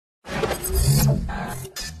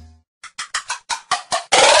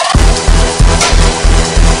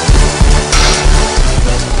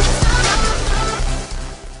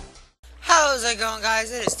How's it going,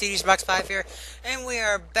 guys? It is TDCROX 5 here, and we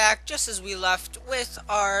are back just as we left with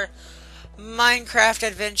our Minecraft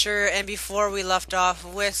adventure. And before we left off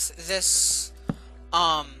with this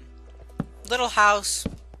little house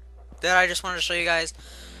that I just wanted to show you guys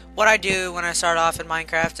what I do when I start off in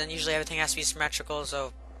Minecraft, and usually everything has to be symmetrical,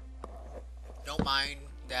 so don't mind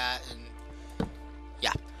that. And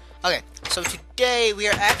yeah, okay, so today we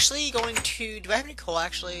are actually going to, do I have any coal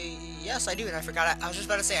actually? Yes, I do, and I forgot. I was just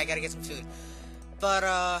about to say I gotta get some food, but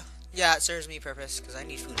yeah, it serves me purpose because I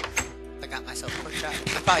need food. I got myself a quick shot.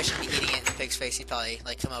 I probably shouldn't be eating it in the pig's face. He'd probably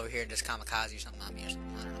like come over here and just kamikaze or something on me or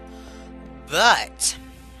something. I don't know. But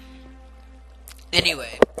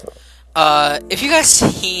anyway, if you guys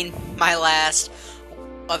seen my last,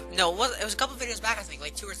 no, it was a couple videos back, I think,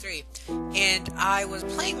 like 2 or 3, and I was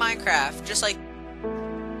playing Minecraft, just like,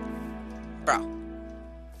 bro,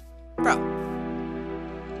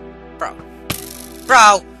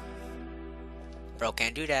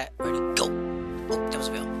 can't do that. Ready, go. Oh, that was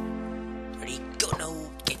a fail. Ready, go. No,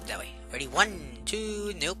 can't that way. Ready, 1,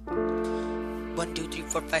 2, nope. 1, 2, 3,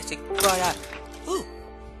 4, 5, 6. Oh yeah. Ooh.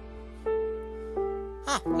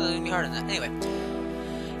 Huh, that was gonna be harder than that. Anyway,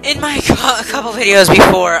 in my couple videos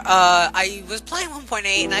before, I was playing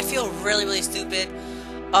 1.8, and I feel really stupid.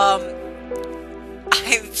 I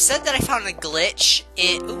said that I found a glitch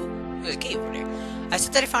in. Ooh, there's a cave over there. I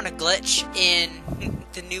said that I found a glitch in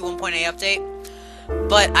the new 1.8 update,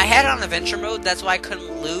 but I had it on adventure mode. That's why I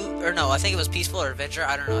couldn't loot. Or no, I think it was peaceful or adventure.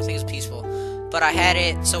 I don't know. I think it was peaceful. But I had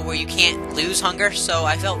it so where you can't lose hunger. So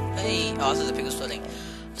I felt. Hey, oh, this is the pig was floating.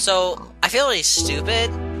 So I feel really stupid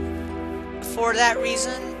for that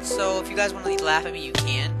reason. So if you guys want to laugh at me, you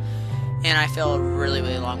can. And I fell a really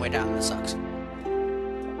long way down. This sucks.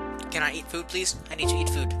 Can I eat food, please? I need to eat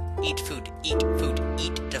food. Eat food. Eat food.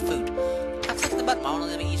 Eat the food. I'm clicking the button. I want to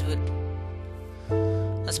let me eat food.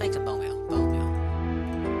 Let's make some bone meal. Bone meal.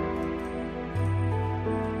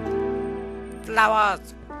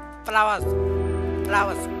 Flowers. Flowers.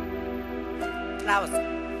 Flowers. Flowers.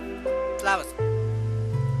 Flowers.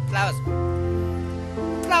 Flowers.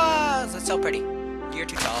 Flowers! That's so pretty. You're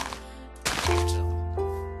too tall.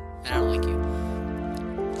 And I don't like you.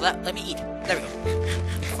 Let me eat. There we go.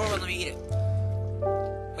 Before let me eat it.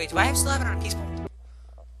 Wait, do I still have it on peaceful?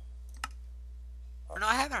 Or no,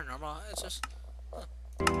 I have it on normal. It's just... Huh.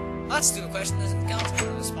 Well, that's a stupid question. The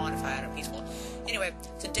skeleton would spawn if I had it on peaceful. Anyway,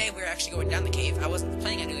 today we're actually going down the cave. I wasn't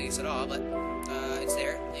planning on doing this at all, but it's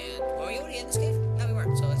there. And were we already in this cave? No, we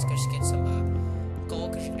weren't. So let's just get some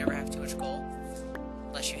gold, because you never have too much gold.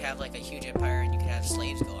 Unless you have like a huge empire and you can have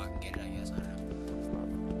slaves go out and get it, I guess. I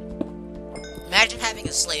don't know. Imagine having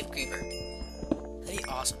a slave creeper. That'd be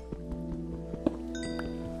awesome.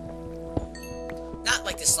 Not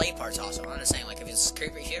like the slave part's awesome. I'm just saying, like, if it's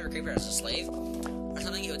creeper, if you have a creeper as a slave or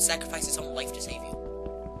something, it would sacrifice its own life to save you.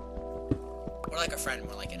 Or like a friend,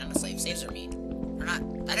 more like it, not a slave. Slaves are mean. Or not.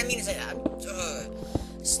 I didn't mean to say that.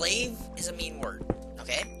 Slave is a mean word.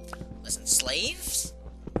 Okay? Listen, slaves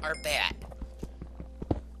are bad.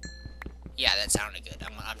 Yeah, that sounded good.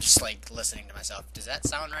 I'm just like listening to myself. Does that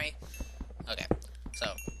sound right? Okay,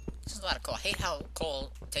 so this is a lot of coal. I hate how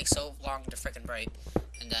coal takes so long to frickin' break,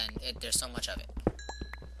 and then there's so much of it.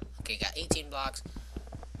 Okay, got 18 blocks,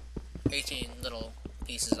 18 little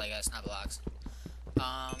pieces, I guess, not blocks.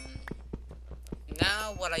 Now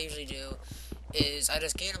what I usually do is I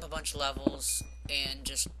just gain up a bunch of levels and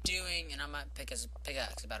just doing, and I might pickaxe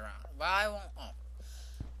about around. Why won't?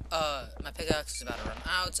 My pickaxe is about to run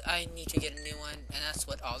out. I need to get a new one, and that's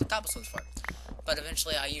what all the cobblestone's for. But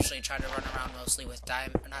eventually, I usually try to run around mostly with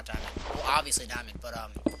not diamond. Well, obviously diamond, but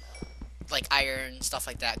like iron, stuff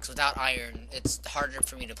like that. Because without iron, it's harder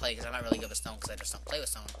for me to play. Because I'm not really good with stone. Because I just don't play with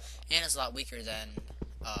stone, and it's a lot weaker than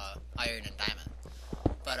iron and diamond.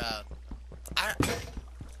 But oh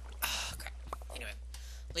crap. Anyway,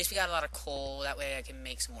 at least we got a lot of coal. That way, I can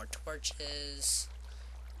make some more torches.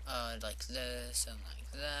 Like this and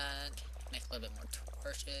like that. Make a little bit more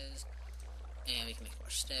torches. And we can make more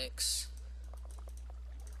sticks.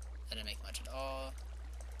 I didn't make much at all.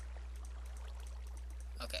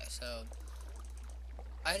 Okay, so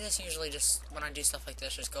I just usually when I do stuff like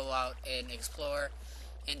this, just go out and explore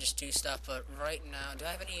and just do stuff. But right now, do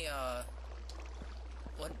I have any, oh,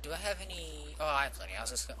 I have plenty. I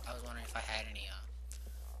was wondering if I had any,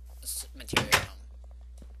 material at home.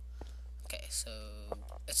 Okay, so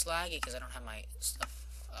it's laggy because I don't have my stuff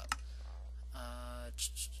up.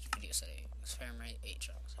 Video settings, frame rate, 8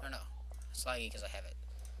 chunks. Or no, it's laggy because I have it.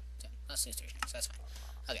 Let's do 3 chunks. That's fine.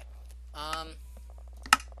 Okay.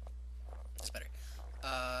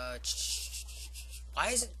 Why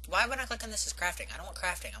would I click on this as crafting? I don't want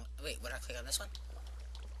crafting. Wait, would I click on this one?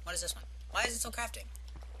 What is this one? Why is it still crafting?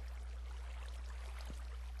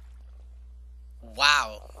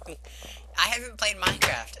 Wow. I haven't played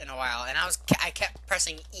Minecraft in a while, and I kept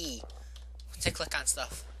pressing E to click on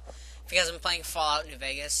stuff. Because I'm playing Fallout New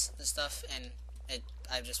Vegas and stuff, and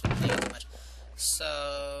I've just been playing too much.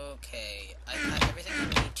 So, okay. I got everything I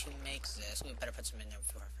need to make this. We better put some in there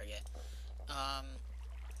before I forget.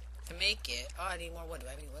 To make it... Oh, I need more wood. Do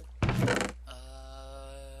I have any wood?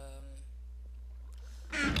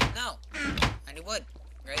 No. I need wood.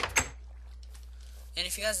 Right? And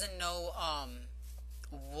if you guys didn't know,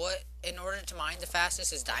 what, in order to mine the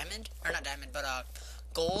fastest is diamond. Or not diamond, but,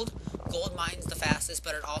 gold. Gold mines the fastest,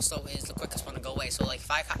 but it also is the quickest one to go away. So, like,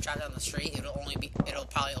 if I drop down the street, it'll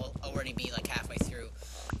probably already be, like, halfway through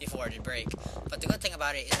before it break. But the good thing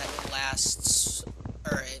about it is that it lasts,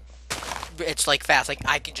 or it's, like, fast. Like,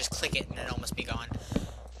 I can just click it and it'll almost be gone.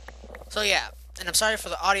 So, yeah. And I'm sorry for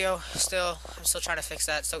the audio, still. I'm still trying to fix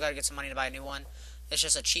that. Still gotta get some money to buy a new one. It's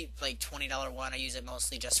just a cheap, like, $20 one. I use it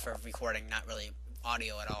mostly just for recording, not really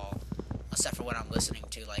audio at all. Except for when I'm listening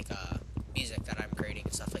to, like, music that I'm creating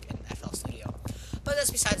and stuff like in FL Studio. But that's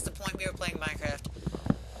besides the point. We were playing Minecraft.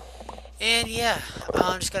 And yeah,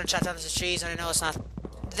 I'm just gonna chop down these trees. And I know it's not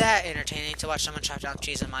that entertaining to watch someone chop down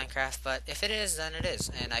trees in Minecraft, but if it is, then it is.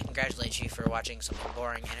 And I congratulate you for watching something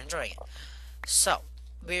boring and enjoying it. So,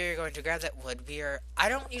 we're going to grab that wood. I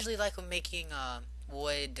don't usually like making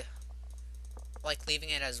wood, like leaving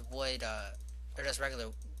it as wood, or just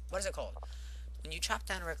regular, what is it called? When you chop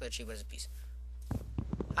down a regular tree, what is a piece?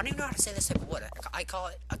 I don't even know how to say this type of wood. I call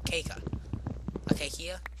it a keika. A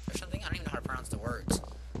kekia or something? I don't even know how to pronounce the words.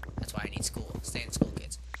 That's why I need school. Stay in school,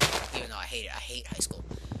 kids. Even though I hate it. I hate high school.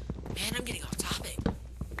 Man, I'm getting off topic.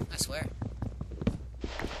 I swear.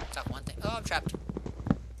 Talk one thing. Oh, I'm trapped.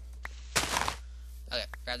 Okay,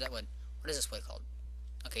 grab that wood. What is this wood called?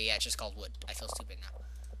 Okay, yeah, it's just called wood. I feel stupid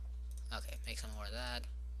now. Okay, make some more of that.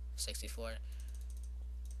 64.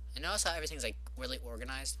 And notice how everything's, like, really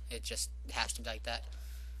organized? It just has to be like that.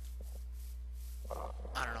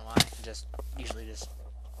 I don't know why. It just usually just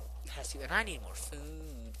has to. And I need more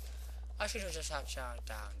food. I should have just shot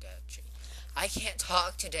down that tree. I can't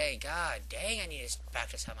talk today. God dang, I need to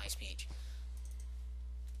practice on my speech.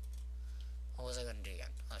 What was I going to do again?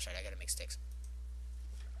 Oh, that's right, I gotta make sticks.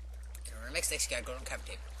 In order to make sticks, you gotta go on cover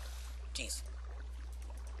tape. Jeez.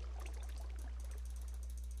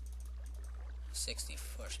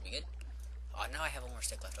 64 should be good. Oh, now I have one more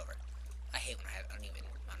stick left over. I hate when I have uneven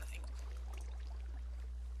amount of things.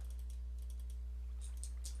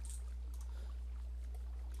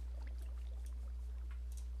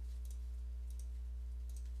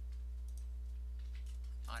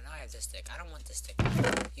 Oh, now I have this stick. I don't want this stick.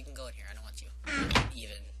 You can go in here. I don't want you.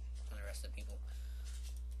 Even from the rest of the people.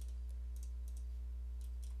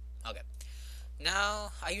 Okay.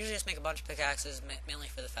 Now, I usually just make a bunch of pickaxes, mainly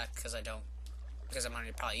for the fact because I'm going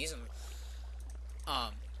to probably use them,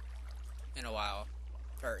 in a while,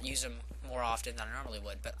 or use them more often than I normally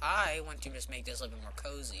would, but I want to just make this a little bit more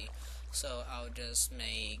cozy, so I'll just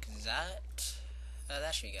make that,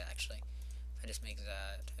 that should be good, actually. If I just make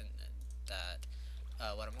that, and then that,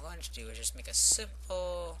 what I'm going to do is just make a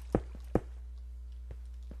simple,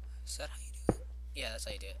 is that how you do it? Yeah, that's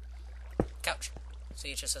how you do it. Couch. So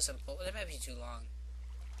it's just a simple, well, that might be too long.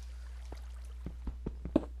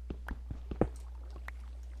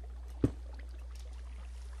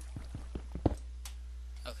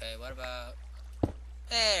 Okay, what about...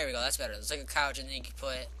 There we go, that's better. It's like a couch, and then you can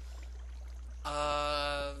put...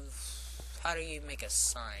 How do you make a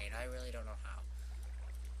sign? I really don't know how.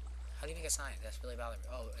 How do you make a sign? That's really bothering me.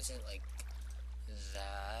 Oh, is it like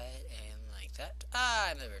that and like that? Ah,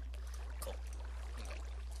 I remembered. Cool. Okay.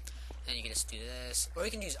 And you can just do this. Or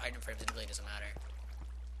you can use item frames, it really doesn't matter.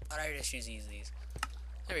 But I just use these.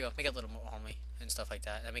 There we go, make it a little more homely and stuff like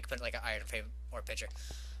that. And we can put like an item frame or a picture.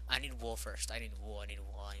 I need wool first. I need wool.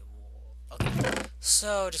 Okay.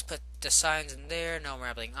 So, just put the signs in there. No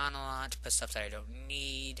rambling on a lot. Put stuff that I don't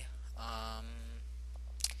need.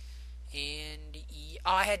 Oh,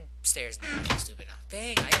 I had stairs in there. I'm stupid now.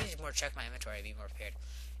 Dang, I need to more check my inventory to be more prepared.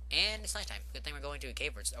 And it's nighttime. Good thing we're going to a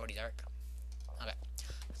cave where it's already dark. Okay.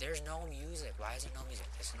 There's no music. Why is there no music?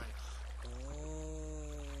 This is annoying.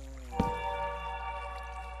 Ooh.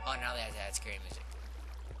 Oh, now they have to add scary music.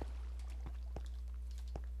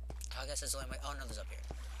 I guess that's the only way. Oh no, there's up here.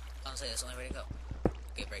 I'll say that's the only way to go.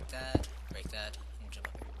 Okay, break that, and jump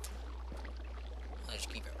up here. I'll just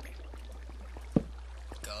keep it over here.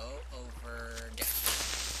 Go over there.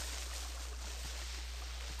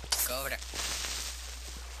 Go over there.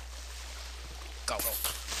 Go, go.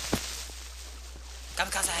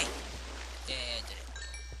 Kamikaze! Yeah, I did it.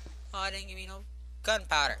 Oh, it didn't give me no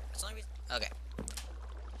gunpowder. That's the only reason. Okay.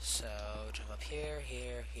 So, jump up here,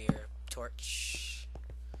 here, here. Torch.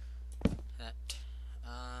 That.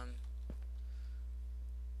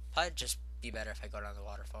 Probably just be better if I go down the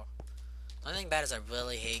waterfall. The only thing bad is I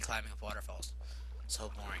really hate climbing up waterfalls. It's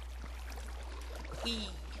so boring. Whee!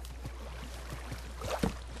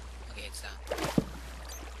 Okay, it's down.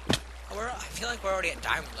 Oh, I feel like we're already at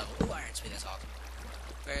diamond level. Ooh, iron speed, that's awesome.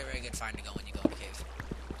 Very, very good find to go when you go in the cave.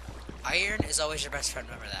 Iron is always your best friend,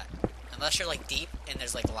 remember that. Unless you're like deep and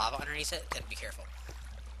there's like lava underneath it, then be careful.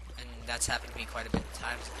 And that's happened to me quite a bit of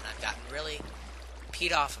times, and I've gotten really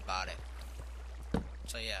peed off about it.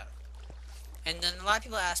 So yeah. And then a lot of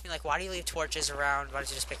people ask me, like, why do you leave torches around? Why don't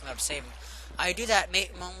you just pick them up to save them? I do that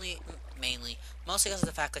mostly because of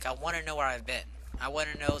the fact, like, I want to know where I've been. I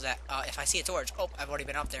want to know that if I see a torch, oh, I've already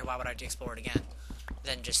been up there, why would I explore it again?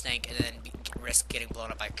 Then just think, and then risk getting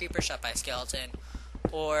blown up by a creeper, shot by a skeleton,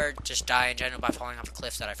 or just die in general by falling off a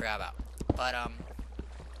cliff that I forgot about. But,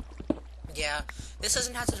 yeah, this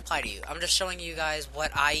doesn't have to apply to you. I'm just showing you guys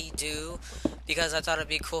what I do, because I thought it'd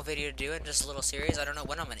be a cool video to do, and just a little series. I don't know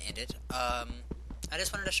when I'm going to end it. I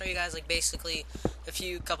just wanted to show you guys, like, basically a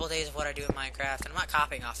couple days of what I do in Minecraft, and I'm not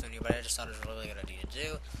copying off of you, but I just thought it was a really good idea to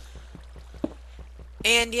do.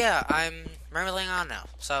 And, yeah, I'm rambling on now,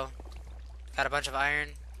 so, got a bunch of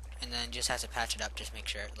iron, and then just have to patch it up, just make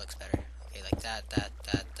sure it looks better. Okay, like that, and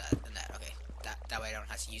that, okay. That way I don't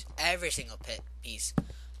have to use every single piece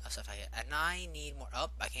of stuff I get. And I need more. Oh,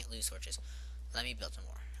 I can't lose torches. Let me build some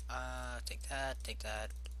more. Take that.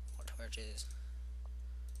 More torches.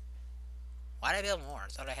 Why did I build more? I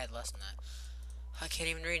thought I had less than that. I can't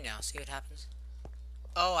even read now. See what happens?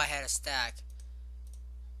 Oh, I had a stack.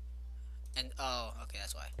 And, oh, okay,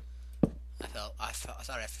 that's why.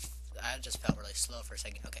 I just felt really slow for a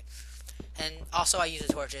second. Okay. And also I use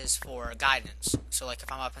the torches for guidance. So, like, if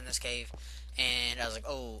I'm up in this cave and I was like,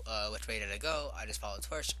 oh, which way did I go? I just follow the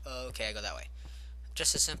torch. Okay, I go that way.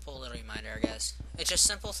 Just a simple little reminder, I guess. It's just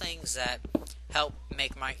simple things that help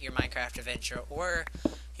make your Minecraft adventure or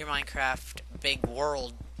your Minecraft big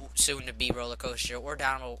world, soon-to-be roller coaster, or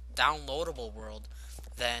downloadable world.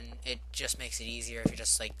 Then it just makes it easier if you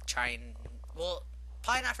just, like, try and... Well,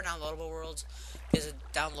 probably not for downloadable worlds, because with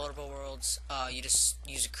downloadable worlds, you just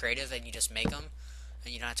use a creative and you just make them,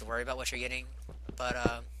 and you don't have to worry about what you're getting. But,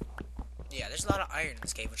 yeah, there's a lot of iron in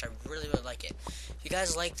this cave, which I really, really like it. If you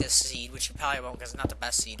guys like this seed, which you probably won't because it's not the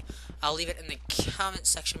best seed, I'll leave it in the comment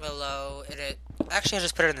section below. Actually, I'll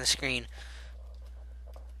just put it in the screen.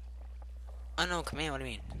 Oh, no, command, what do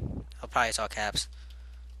you mean? Oh, probably it's all caps.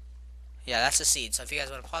 Yeah, that's the seed, so if you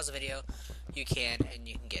guys want to pause the video, you can, and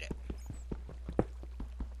you can get it.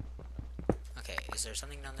 Okay, is there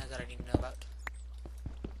something down there that I need to know about?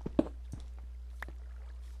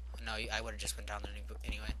 No, I would have just went down there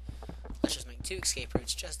anyway. Let's just make 2 escape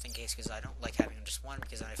routes just in case, because I don't like having just one,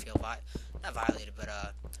 because then I feel not violated, but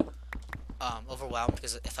overwhelmed,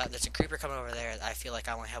 because if there's a creeper coming over there, I feel like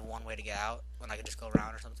I only have one way to get out when I could just go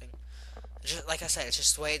around or something. Just, like I said, it's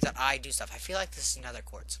just the way that I do stuff. I feel like this is nether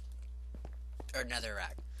quartz. Or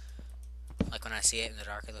netherrack. Like when I see it in the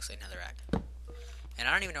dark, it looks like netherrack. And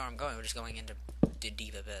I don't even know where I'm going. We're just going into the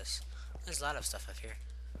deep abyss. There's a lot of stuff up here.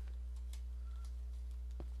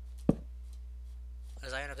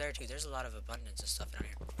 There's iron up there too. There's a lot of abundance of stuff down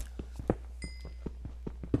here.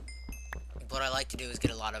 What I like to do is get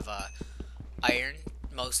a lot of iron,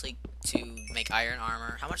 mostly to make iron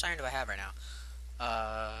armor. How much iron do I have right now?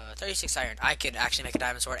 36 iron. I could actually make a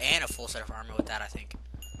diamond sword and a full set of armor with that, I think.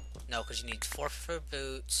 No, because you need 4 for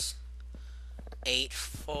boots, 8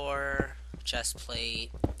 for chest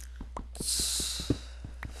plate,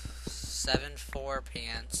 7 for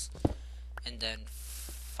pants, and then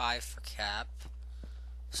 5 for cap.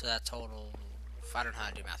 So that total, I don't know how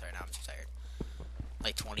to do math right now, I'm too tired.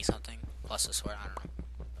 Like 20 something, plus the sword, I don't know.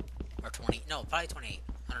 Or 20, no, probably 28,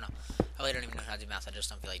 I don't know. I really don't even know how to do math, I just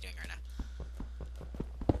don't feel like doing it right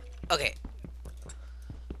now. Okay.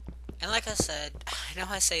 And like I said, I know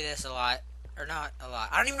I say this a lot, or not a lot.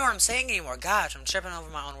 I don't even know what I'm saying anymore. Gosh, I'm tripping over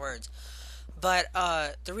my own words. But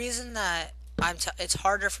the reason that it's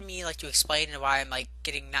harder for me like to explain and why I'm like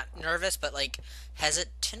getting not nervous, but like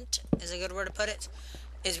hesitant is a good word to put it,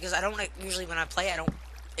 is because I don't usually when I play I don't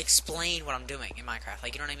explain what I'm doing in Minecraft.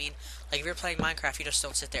 Like, you know what I mean? Like, if you're playing Minecraft, you just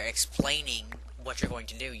don't sit there explaining what you're going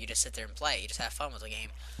to do. You just sit there and play. You just have fun with the game.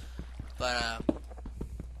 But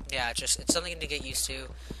yeah, it's something to get used to.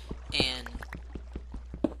 And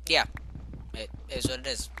yeah, it is what it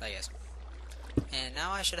is, I guess. And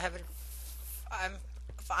now I should have it. I'm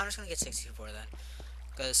just gonna get 64 then,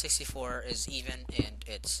 because 64 is even, and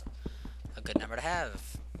it's a good number to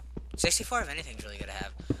have. 64, if anything, is really good to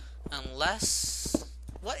have. Unless...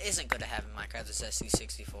 What isn't good to have in Minecraft that says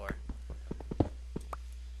 64?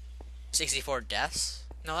 64 deaths?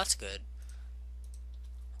 No, that's good.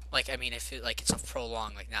 Like, I mean, if it, like, it's a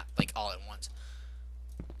prolonged, like, not, like, all at once.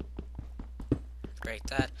 Break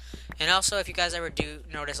that. And also, if you guys ever do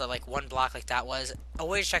notice that, like, one block like that was,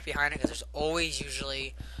 always check behind it, because there's always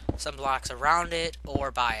usually some blocks around it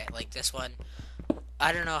or by it. Like this one.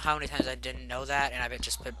 I don't know how many times I didn't know that, and I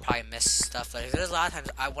just probably missed stuff. Like, there's a lot of times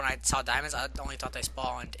when I saw diamonds, I only thought they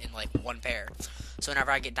spawned in, like, one pair. So whenever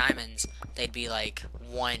I get diamonds, they'd be, like,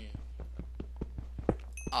 one,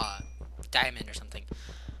 diamond or something.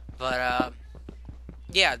 But,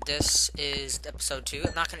 yeah, this is episode 2.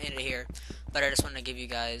 I'm not going to end it here, but I just wanted to give you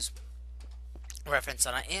guys a reference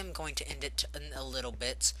that I am going to end it in a little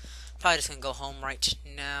bit. Probably just going to go home right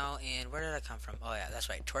now, and where did I come from? Oh, yeah, that's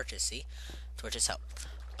right, torches, see? Torches help.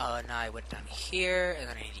 Now I went down here, and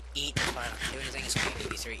then I need to eat. If I don't do anything, it's going to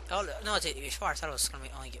be 3. Oh, no, it's 84. I thought it was going to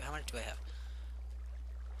be only... How much do I have?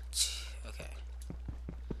 2. Okay.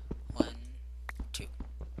 1, 2.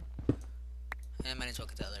 And I might as well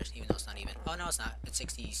get the others, even though it's not even. Oh, no, it's not. It's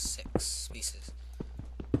 66 pieces.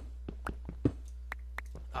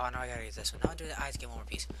 Oh, no, I gotta get this one. No, I'll do that. I have to get one more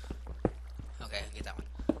piece. Okay, I can get that one.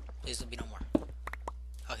 Please let me no more.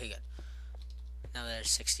 Okay, good. Now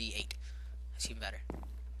there's 68. That's even better.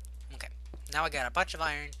 Okay. Now I got a bunch of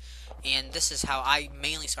iron, and this is how I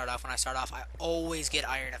mainly start off. When I start off, I always get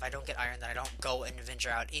iron. If I don't get iron, then I don't go and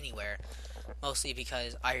venture out anywhere. Mostly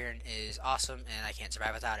because iron is awesome, and I can't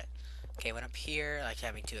survive without it. Okay, went up here, like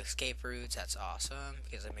having 2 escape routes. That's awesome,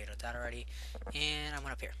 because I made with that already. And I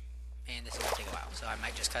went up here. And this is going to take a while, so I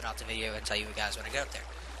might just cut off the video and tell you guys when I get up there.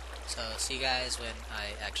 So, see you guys when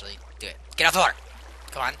I actually do it. Get off the water!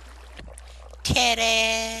 Come on.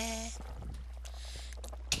 Teddy!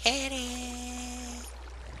 Teddy!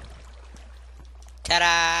 Ta-da!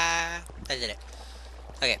 I did it.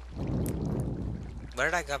 Okay. Where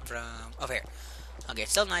did I come from? Over here. Okay,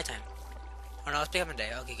 it's still nighttime. Oh no, it's becoming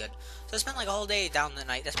day. Okay, good. So I spent like a whole day down the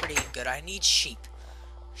night. That's pretty good. I need sheep.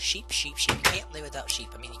 Sheep. You can't live without sheep.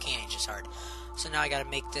 I mean, you can, it's just hard. So now I gotta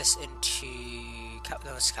make this into...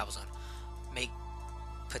 No, this is cobblestone.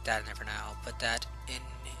 Put that in there for now. Put that in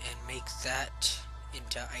and make that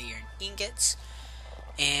into iron ingots.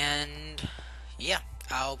 And yeah,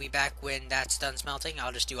 I'll be back when that's done smelting.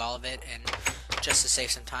 I'll just do all of it, and just to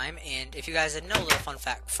save some time. And if you guys didn't know, a little fun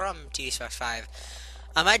fact from TDCROX 5,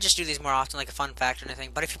 I might just do these more often, like a fun fact or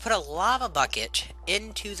anything. But if you put a lava bucket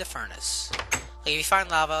into the furnace, like if you find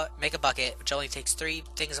lava, make a bucket, which only takes 3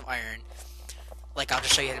 things of iron. Like, I'll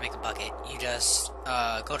just show you how to make a bucket. You just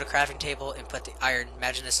go to crafting table and put the iron.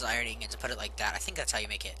 Imagine this is iron ingots, and put it like that. I think that's how you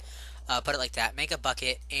make it. Put it like that. Make a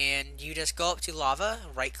bucket, and you just go up to lava,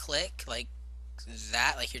 right-click, like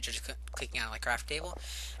that, like you're just clicking on like crafting table,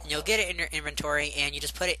 and you'll get it in your inventory, and you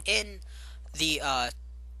just put it in the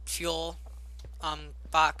fuel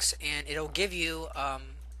box, and it'll give you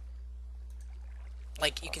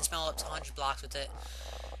like you can smell up to 100 blocks with it.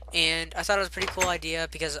 And I thought it was a pretty cool idea,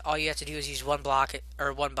 because all you have to do is use one bucket,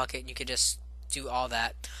 and you could just do all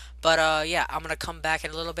that. But yeah, I'm gonna come back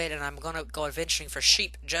in a little bit, and I'm gonna go adventuring for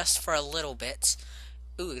sheep just for a little bit.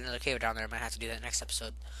 Ooh, another cave down there. I might have to do that next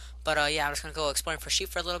episode. But yeah, I'm just gonna go exploring for sheep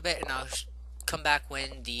for a little bit, and I'll come back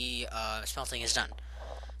when the smelting is done.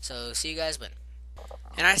 So see you guys when.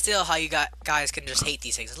 And I still how you guys can just hate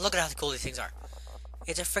these things. Look at how cool these things are.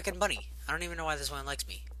 It's a freaking bunny. I don't even know why this one likes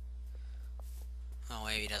me. Oh,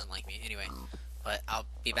 maybe he doesn't like me. Anyway, but I'll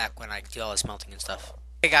be back when I do all the smelting and stuff.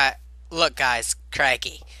 Hey, look, guys,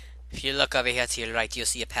 crikey. If you look over here to your right, you'll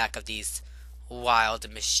see a pack of these wild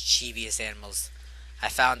and mischievous animals. I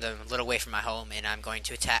found them a little way from my home, and I'm going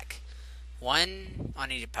to attack. One, I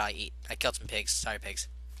need to probably eat. I killed some pigs. Sorry, pigs.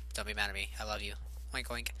 Don't be mad at me. I love you. Oink,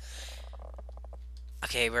 oink.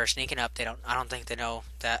 Okay, we're sneaking up. I don't think they know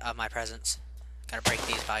that of my presence. Gotta break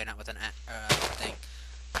these, probably not with an thing.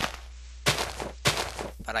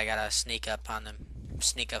 But I gotta sneak up on them.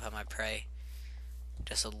 Sneak up on my prey.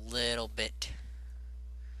 Just a little bit.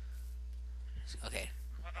 Okay.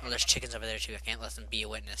 Well, there's chickens over there too. I can't let them be a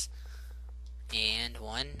witness. And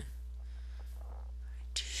 1,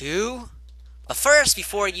 2. But first,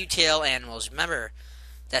 before you kill animals, remember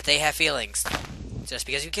that they have feelings. Just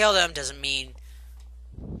because you kill them doesn't mean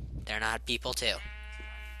they're not people too.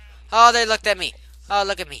 Oh, they looked at me. Oh,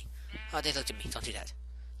 look at me. Oh, they looked at me. Don't do that.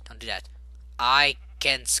 Don't do that. I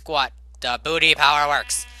can squat. The booty power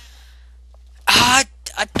works.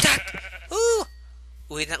 Attack! Ooh!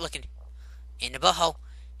 Ooh, he's not looking. In the boho.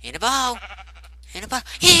 In the boho. In the boho.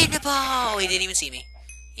 In the boho! He didn't even see me.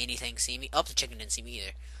 anything see me. Oh, the chicken didn't see me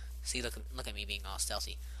either. See, look at me being all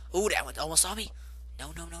stealthy. Ooh, that one almost saw me.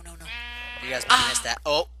 No. You guys missed that.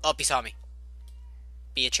 Oh, he saw me.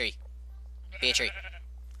 Be a tree. Be a tree.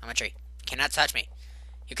 I'm a tree. You cannot touch me.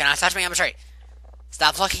 You cannot touch me. I'm a tree.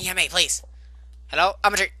 Stop looking at me, please. Hello?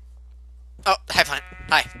 I'm a tree. Oh, hi, plant.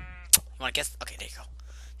 Hi. You want to kiss? Okay, there you go.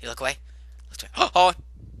 You look away. Look away. Oh.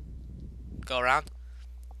 Go around.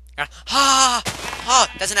 Ah! Oh,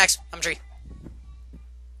 that's an X. I'm a tree.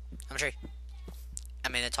 I'm a tree.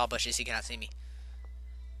 I'm in the tall bushes. You cannot see me.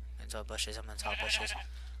 I'm in the tall bushes. I'm in the tall bushes.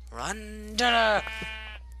 Run! Da-da!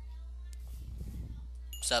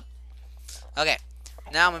 Sup? Okay.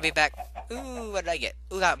 Now I'm gonna be back. Ooh, what did I get?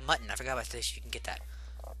 Ooh, got mutton. I forgot about this. You can get that.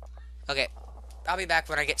 Okay. I'll be back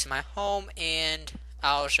when I get to my home, and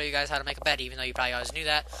I'll show you guys how to make a bed, even though you probably always knew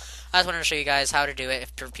that. I just wanted to show you guys how to do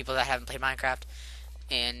it for people that haven't played Minecraft.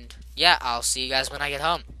 And, yeah, I'll see you guys when I get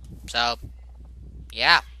home. So,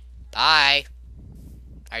 yeah. Bye.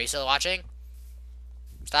 Are you still watching?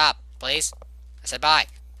 Stop, please. I said bye.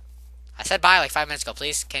 I said bye like 5 minutes ago,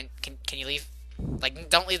 please. Can you leave? Like,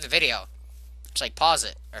 don't leave the video. Just, like, pause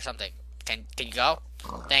it or something. Can you go?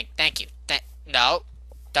 Thank you. No.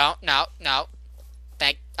 Don't. No.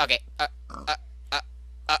 Okay.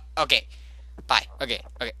 Okay. Bye. Okay.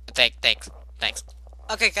 Thanks.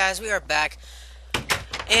 Okay, guys, we are back.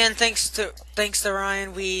 And thanks to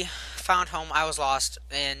Ryan, we found home. I was lost,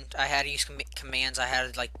 and I had to use commands. I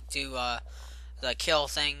had to, like, do the kill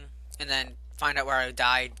thing, and then find out where I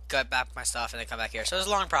died, get back my stuff, and then come back here. So it was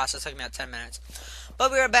a long process. It took me about 10 minutes.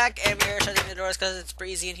 But we are back, and we are shutting the doors because it's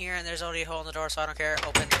breezy in here, and there's already a hole in the door, so I don't care.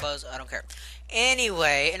 Open, close, I don't care.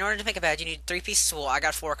 Anyway, in order to make a bed, you need 3 pieces of wool. I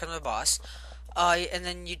got 4 because I'm a boss. And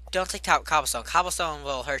then you don't take cobblestone. Cobblestone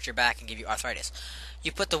will hurt your back and give you arthritis.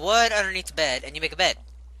 You put the wood underneath the bed, and you make a bed.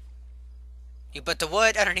 You put the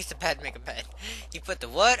wood underneath the bed and make a bed. You put the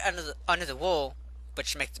wood under the wool,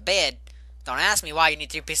 which makes the bed. Don't ask me why you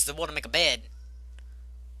need 3 pieces of wool to make a bed.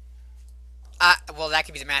 Well, that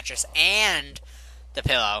could be the mattress and the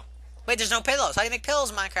pillow. Wait, there's no pillows. How do you make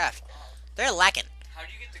pillows in Minecraft? They're lacking. How do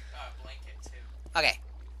you get the blanket, too? Okay.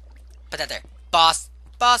 Put that there. Boss.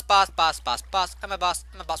 Boss. I'm a boss.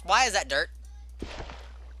 Why is that dirt?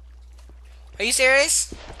 Are you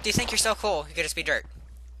serious? Do you think you're so cool? You could just be dirt.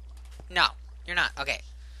 No. You're not. Okay.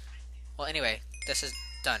 Well, anyway. This is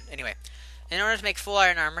done. Anyway. In order to make full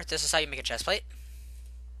iron armor, this is how you make a chest plate.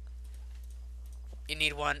 You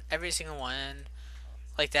need one, every single one,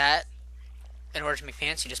 like that. In order to make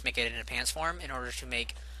pants, you just make it in a pants form. In order to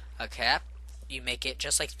make a cap, you make it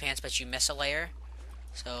just like the pants, but you miss a layer.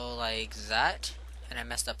 So, like that. And I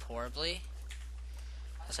messed up horribly.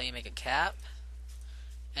 That's how you make a cap.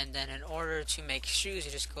 And then in order to make shoes,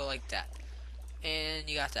 you just go like that. And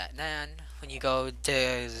you got that. And then, when you go to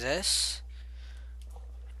this,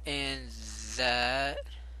 and that,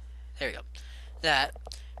 there we go. That,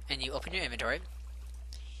 and you open your inventory.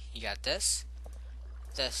 You got this,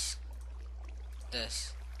 and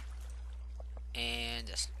this.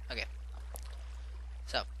 Okay.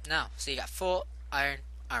 So, now, you got full iron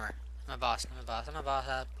armor. I'm a boss.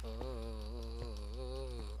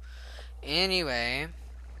 Anyway,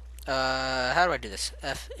 how do I do this?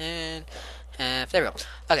 F, there we go.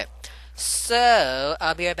 Okay. So,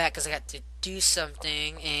 I'll be right back because I got to do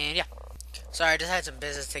something, and yeah. Sorry, I just had some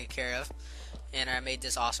business to take care of, and I made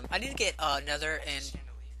this awesome. I need to get another, and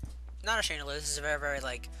not a chandelier. This is a very, very,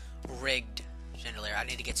 like, rigged chandelier. I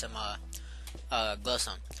need to get some,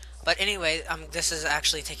 glowstone. But anyway, this is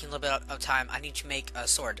actually taking a little bit of time. I need to make a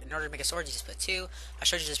sword. In order to make a sword, you just put 2. I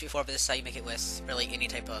showed you this before, but this is how you make it with really any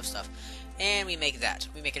type of stuff. And we make that.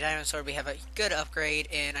 We make a diamond sword. We have a good upgrade,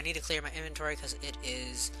 and I need to clear my inventory because it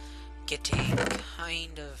is getting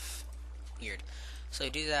kind of weird. So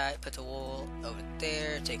do that, put the wool over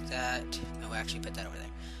there, take that, no, actually put that over there.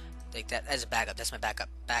 Take that as a backup, that's my backup,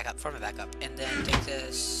 for my backup. And then take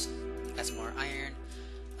this, got some more iron,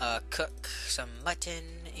 cook some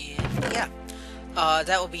mutton, and yeah.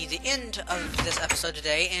 That will be the end of this episode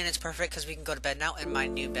today, and it's perfect because we can go to bed now in my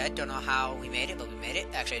new bed. Don't know how we made it, but we made it.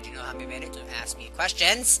 Actually, I do know how we made it. Don't ask me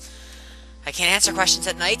questions. I can't answer questions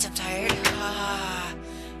at night, I'm tired.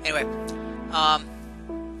 Anyway,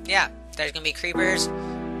 yeah. There's gonna be creepers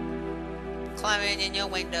climbing in your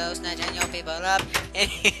windows, snatching your people up.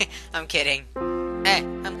 I'm kidding. Hey,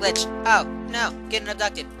 I'm glitched. Oh, no, getting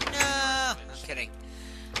abducted. No, I'm kidding.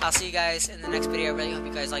 I'll see you guys in the next video. I really hope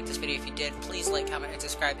you guys liked this video. If you did, please like, comment, and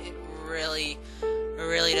subscribe. It really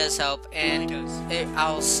does help. And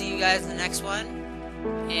I'll see you guys in the next one.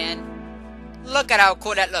 And look at how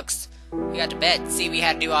cool that looks. We got to bed. See, we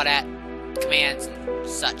had to do all that commands and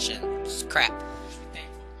such and crap.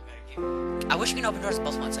 I wish you can open doors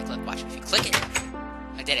both ones. Like, look, watch. If you click it,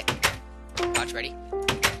 I did it. Watch, ready?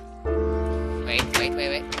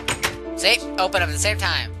 Wait. See? Open them at the same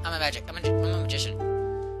time. I'm a magician.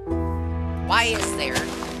 Why is there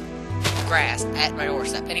grass at my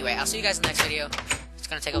doorstep? Anyway, I'll see you guys in the next video. It's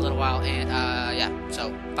gonna take a little while, and yeah.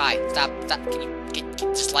 So, bye. Stop. Can you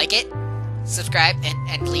just like it, subscribe,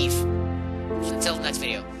 and leave. Until the next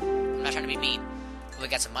video. I'm not trying to be mean. We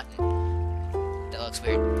got some mutton. That looks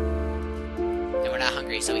weird. And we're not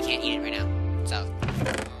hungry, so we can't eat it right now. So I'm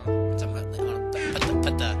gonna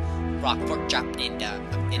put the raw pork chop in the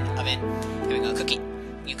oven. Here we go, cook it.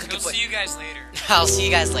 We'll see you guys later. I'll see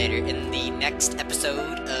you guys later in the next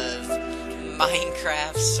episode of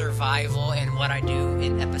Minecraft Survival and what I do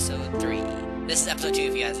in episode 3. This is episode 2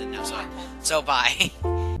 if you guys didn't know. So bye.